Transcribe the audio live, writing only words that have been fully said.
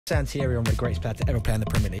saying Thierry Henry, the greatest player to ever play in the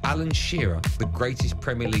Premier League. Alan Shearer, the greatest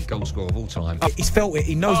Premier League goal scorer of all time. He's felt it.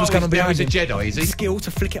 He knows what's going on behind him. He's a Jedi, is he? Skill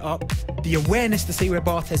to flick it up. The awareness to see where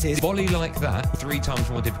Barthez is. Volley like that, 3 times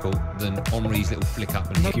more difficult than Henry's little flick up.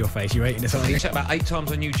 And Look at your face. You're hating this, aren't you? you check about 8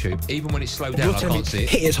 times on YouTube. Even when it's slowed down, I can't see it.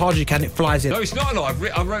 Hit it as hard as you can. It flies in. No, it's not a lie.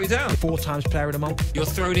 I wrote it down. 4 times Player of the Month. You're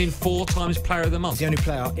thrown in 4 times Player of the Month. He's the only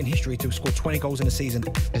player in history to score 20 goals in a season.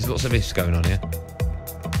 There's lots of ifs going on here.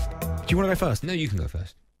 Do you want to go first? No, you can go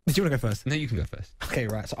first. Do you want to go first? No, you can go first. Okay,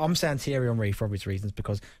 right. So I'm saying Thierry Henry for obvious reasons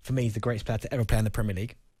because for me he's the greatest player to ever play in the Premier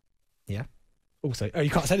League. Yeah. Also, you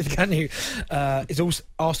can't say anything, can you? He's also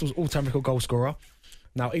Arsenal's all-time record goal scorer.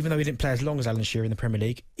 Now, even though he didn't play as long as Alan Shearer in the Premier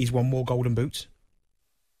League, he's won more golden boots.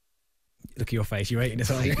 Look at your face. You're hating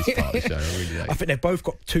this, aren't you? I hate this part of the show. I really do. I think they've both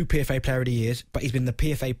got 2 PFA Player of the Years, but he's been the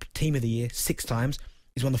PFA Team of the Year 6 times.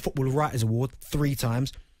 He's won the Football Writers Award 3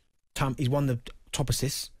 times. He's won the top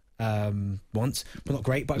assists once, but not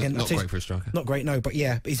great. But again, not great for a striker. Not great, no. But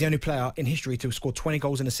yeah, he's the only player in history to score 20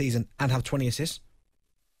 goals in a season and have 20 assists.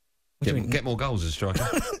 Get more goals as a striker.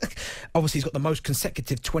 Obviously, he's got the most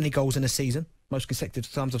consecutive 20 goals in a season. Most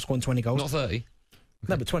consecutive times of scoring 20 goals. Not 30. Okay.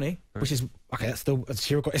 No, but 20, which is okay. That's still. Has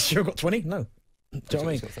Shearer got 20? No. Do you know what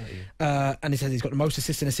I mean? 30, yeah. And he says he's got the most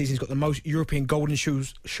assists in a season. He's got the most European golden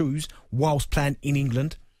shoes whilst playing in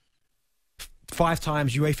England. 5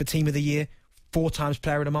 times UEFA Team of the Year. 4 times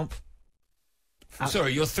Player of the Month.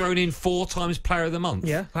 Sorry, you're thrown in 4 times Player of the Month?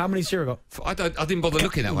 Yeah. How many Shearer got? I didn't bother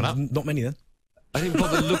looking that one up. Not many then. I didn't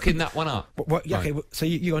bother looking that one up. Yeah, right. Okay, so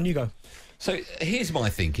you go. So here's my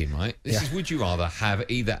thinking, right? This is, would you rather have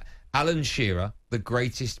either Alan Shearer, the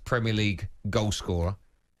greatest Premier League goal scorer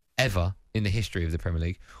ever in the history of the Premier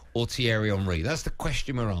League, or Thierry Henry? That's the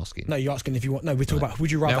question we're asking. No, you're asking if you want. No, we're talking about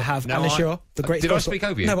would you rather have Alan Shearer, the greatest. Did I speak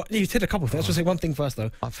over you? No, but you said a couple of things. Let's say one thing first,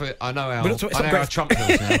 though. I know how Trump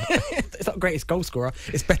feels now. It's not greatest goal scorer.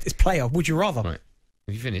 It's player. Would you rather? Right.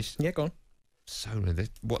 Have you finished? Yeah, go on. So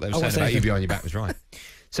what they were saying about you behind your back was right.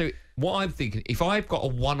 So what I'm thinking, if I've got a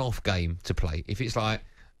one-off game to play, if it's like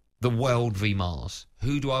the world v Mars,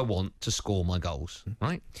 who do I want to score my goals?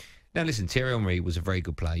 Right. Now, listen, Thierry Henry was a very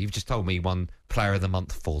good player. You've just told me he won Player of the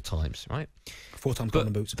Month 4 times, right? 4 times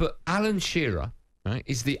golden boots. But Alan Shearer, right,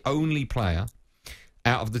 is the only player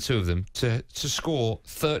out of the 2 of them to score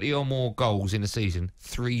 30 or more goals in a season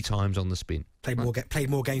 3 times on the spin. Played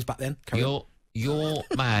more games back then. Your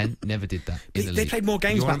man never did that in the league. They played more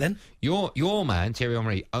games back then. Your man, Thierry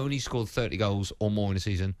Henry, only scored 30 goals or more in a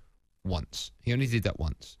season once. He only did that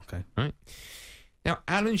once. Okay. Right? Now,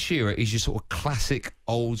 Alan Shearer is your sort of classic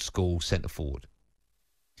old-school centre-forward.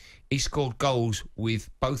 He scored goals with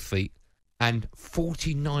both feet, and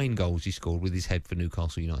 49 goals he scored with his head for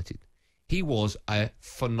Newcastle United. He was a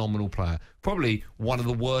phenomenal player. Probably one of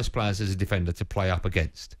the worst players as a defender to play up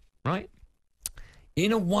against, right?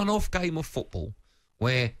 In a one-off game of football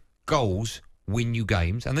where goals win you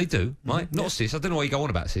games, and they do, right? Not assists. I don't know why you go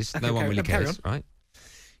on about assists. No one really cares, right?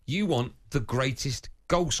 You want the greatest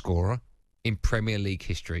goal scorer in Premier League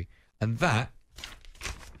history. And that,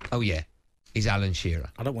 is Alan Shearer.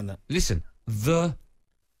 I don't want that. Listen, the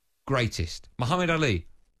greatest. Muhammad Ali,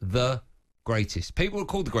 the greatest. People are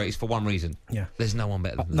called the greatest for one reason. Yeah. There's no one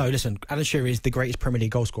better than No, listen, Alan Shearer is the greatest Premier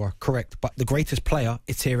League goal scorer, correct. But the greatest player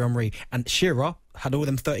is Thierry Henry. And Shearer had all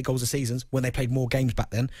them 30 goals a season when they played more games back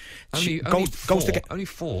then. Only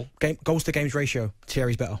 4. Goals to games ratio,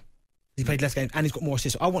 Thierry's better. He played less games and he's got more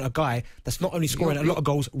assists. So I want a guy that's not only scoring a lot of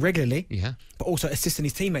goals regularly, but also assisting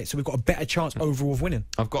his teammates, so we've got a better chance overall of winning.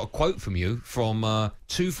 I've got a quote from you from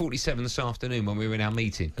 2:47 this afternoon when we were in our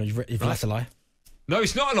meeting. That's a lie. No,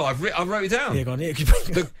 it's not a lie. I wrote it down. Yeah, go on.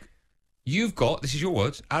 You've got, this is your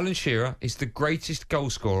words, Alan Shearer is the greatest goal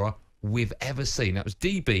scorer we've ever seen. That was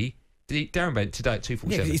Darren Bent today at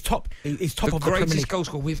 2:47. Yeah, he's top of the Premier League. The greatest goal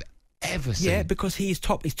scorer we've ever seen. Yeah, because he is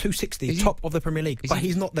top. He's 260. He's top of the Premier League, but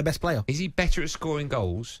he's not the best player. Is he better at scoring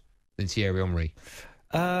goals than Thierry Henry?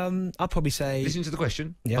 I'd probably say... Listen to the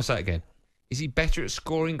question. Yeah. I'll say it again. Is he better at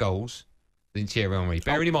scoring goals than Thierry Henry?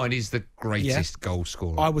 Bearing in mind he's the greatest goal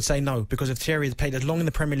scorer. I would say no, because if Thierry had played as long in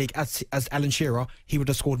the Premier League as Alan Shearer, he would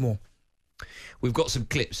have scored more. We've got some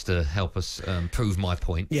clips to help us prove my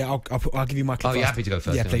point. Yeah, I'll give you my clip. Oh, you're happy to go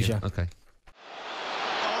first? Yeah, please, yeah. Okay.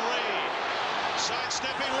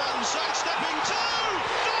 Sidestepping 1, sidestepping 2.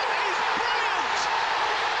 That is brilliant.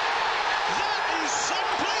 That is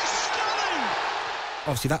simply stunning.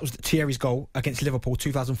 Obviously, that was Thierry's goal against Liverpool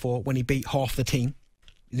 2004 when he beat half the team.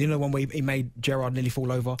 You know, when he made Gerrard nearly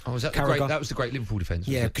fall over. Oh, was that that was the great Liverpool defence?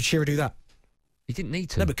 Yeah, could Shearer do that? He didn't need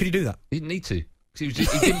to. No, but could he do that? He didn't need to. He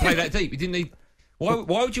didn't play that deep. He didn't need. Why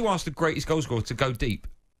would you ask the greatest goal scorer to go deep?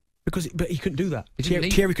 But he couldn't do that.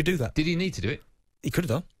 Thierry could do that. Did he need to do it? He could have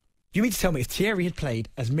done. You mean to tell me if Thierry had played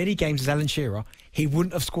as many games as Alan Shearer, he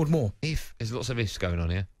wouldn't have scored more? If there's lots of ifs going on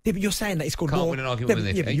here. Yeah, but you're saying that he scored more. Can't win an argument with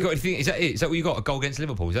this. Yeah, you got anything? Is that it? Is that what you got? A goal against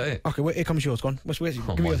Liverpool? Is that it? Okay, well, here comes yours. Go on.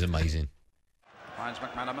 Mine's amazing. Finds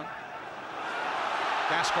McManaman.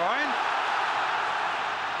 Gascoigne.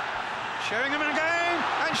 Showing him again.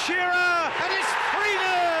 And Shearer. And it's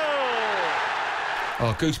 3-0.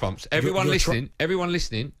 Oh, goosebumps. Everyone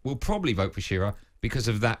listening will probably vote for Shearer because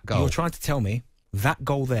of that goal. You're trying to tell me that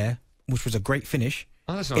goal there, which was a great finish,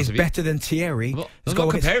 nice is better than Thierry. I'm not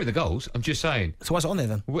comparing the goals. I'm just saying. So what's on there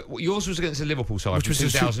then? Yours was against the Liverpool side, which was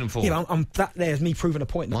 2004. Yeah, that there is me proving a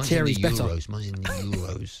point that Thierry's better. Mine's in the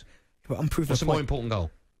Euros. But I'm proving What's the more important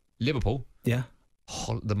goal? Liverpool? Yeah.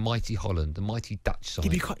 The mighty Holland, the mighty Dutch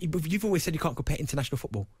side. Yeah, you've always said you can't compare international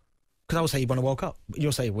football. Because I will say you won a World Cup.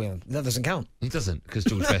 You'll say, well, that doesn't count. It doesn't, because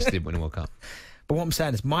George Best didn't win a World Cup. But what I'm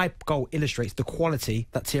saying is my goal illustrates the quality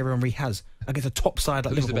that Thierry Henry has against a top side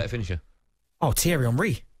like Liverpool. Who's the better finisher? Oh, Thierry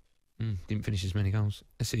Henry. Didn't finish as many goals.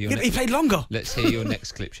 Let's see your he played longer. Let's hear your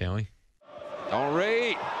next clip, shall we?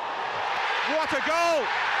 Henry. What a goal!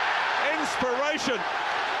 Inspiration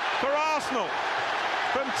for Arsenal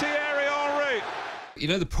from Thierry Henry. You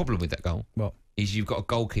know the problem with that goal? What? Is you've got a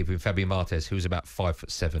goalkeeper in Fabian Barthez who was about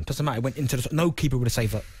 5'7". Doesn't matter. It went into no keeper would have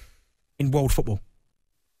saved that in world football.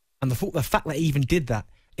 And the fact that he even did that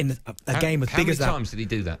in a game as big as that. How many times did he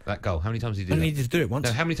do that goal? How many times did he do that? He needed to do it once.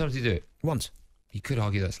 No, how many times did he do it? Once. You could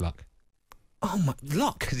argue that's luck. Oh, my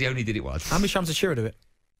luck. Because he only did it once. How many times did Shearer do it?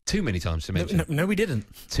 Too many times to mention. No, he didn't.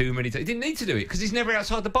 Too many times. He didn't need to do it because he's never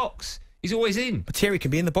outside the box. He's always in. But Thierry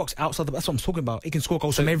can be in the box, outside the box. That's what I'm talking about. He can score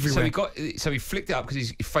goals from everywhere. So he flicked it up because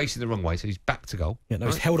he's facing the wrong way, so he's back to goal. Yeah, no,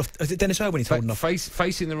 he's held off. Is it Dennis Irwin he's holding off?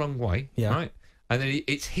 Facing the wrong way, yeah. Right? And then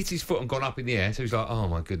it's hit his foot and gone up in the air, so he's like, oh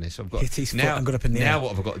my goodness, I've got hit his foot and gone up in the air. Now what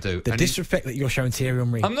have I got to do? The disrespect that you're showing Thierry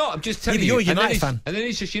Henry. I'm not, I'm just telling you. You're a United fan. And then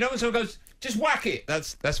he's just, when someone goes, just whack it.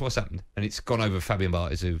 That's what's happened. And it's gone over Fabian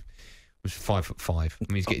Barthez, who was 5'5". I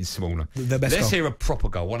mean, he's getting smaller. Let's hear a proper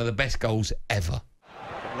goal, one of the best goals ever.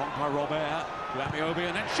 Blocked by Robert, Lamiobi,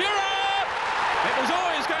 and then Shearer! It was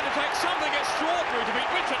always going to take something extraordinary to beat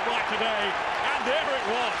Richard White today, and there it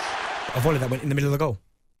was. A volley that went in the middle of the goal.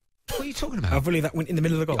 What are you talking about? A volley that went in the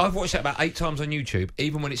middle of the goal. I've watched that about 8 times on YouTube.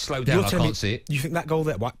 Even when it's slowed down, I can't see it. You think that goal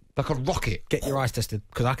there, what? Like a rocket. Get your eyes tested,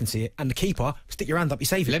 because I can see it. And the keeper, stick your hand up, you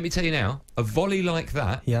save it. Let me tell you now, a volley like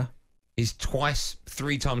that is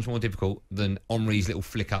 3 times more difficult than Henry's little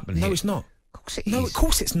flick up and hit. No, it's not. Of course it is. No, of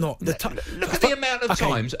course it's not. Look at the amount of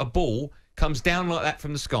times a ball comes down like that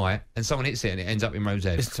from the sky and someone hits it and it ends up in Rose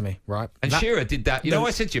Ed. Listen to me, right? And Shearer did that. You know,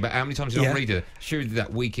 I said to you about how many times did Henry do it? Shearer did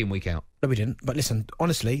that week in, week out. No, we didn't. But listen,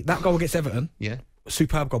 honestly, that goal against Everton,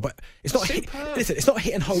 superb goal. But it's not listen, it's not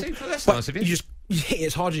hit and hope. That's nice of you. You hit it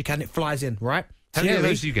as hard as you can, it flies in, right? How many of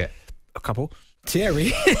those do you get? A couple.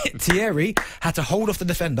 Thierry had to hold off the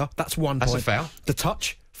defender. That's 1 point. That's a foul. The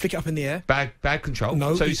touch, flick it up in the air. Bad control.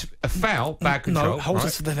 No. So it's a foul, bad control. No, holds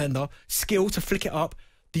us to the defender. Skill to flick it up.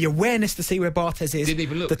 The awareness to see where Barthez is. Didn't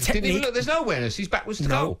even look. There's no awareness. He's backwards to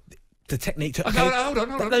goal. The technique. Hold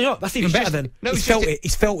on. No, that's even better then. No, he's felt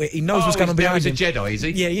it. He knows what's going on behind him. He's a Jedi, is he?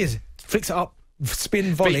 Yeah, he is. Flicks it up,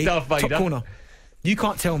 spin volley, top corner. You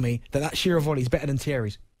can't tell me that Shearer volley is better than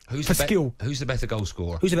Thierry's. Skill. Who's the better goal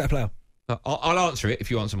scorer? Who's the better player? I'll answer it if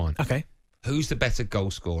you answer mine. Okay. Who's the better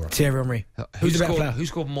goal scorer? Thierry Henry. Who's the better player? Who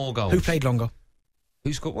scored more goals? Who played longer?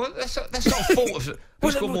 Who scored? Well, that's not a fault of.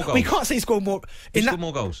 Who scored more goals? We can't say he scored more. Who scored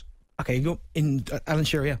more goals? Okay, you're in Alan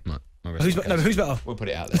Shearer, yeah. No. Who's better? We'll put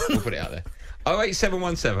it out there.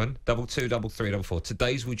 08717 223344.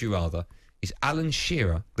 Today's Would You Rather is Alan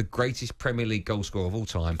Shearer the greatest Premier League goal scorer of all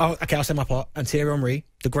time? Oh, okay, I'll say my part. And Thierry Henry,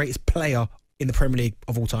 the greatest player in the Premier League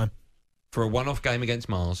of all time. For a one-off game against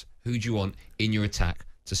Mars, who do you want in your attack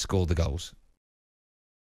to score the goals?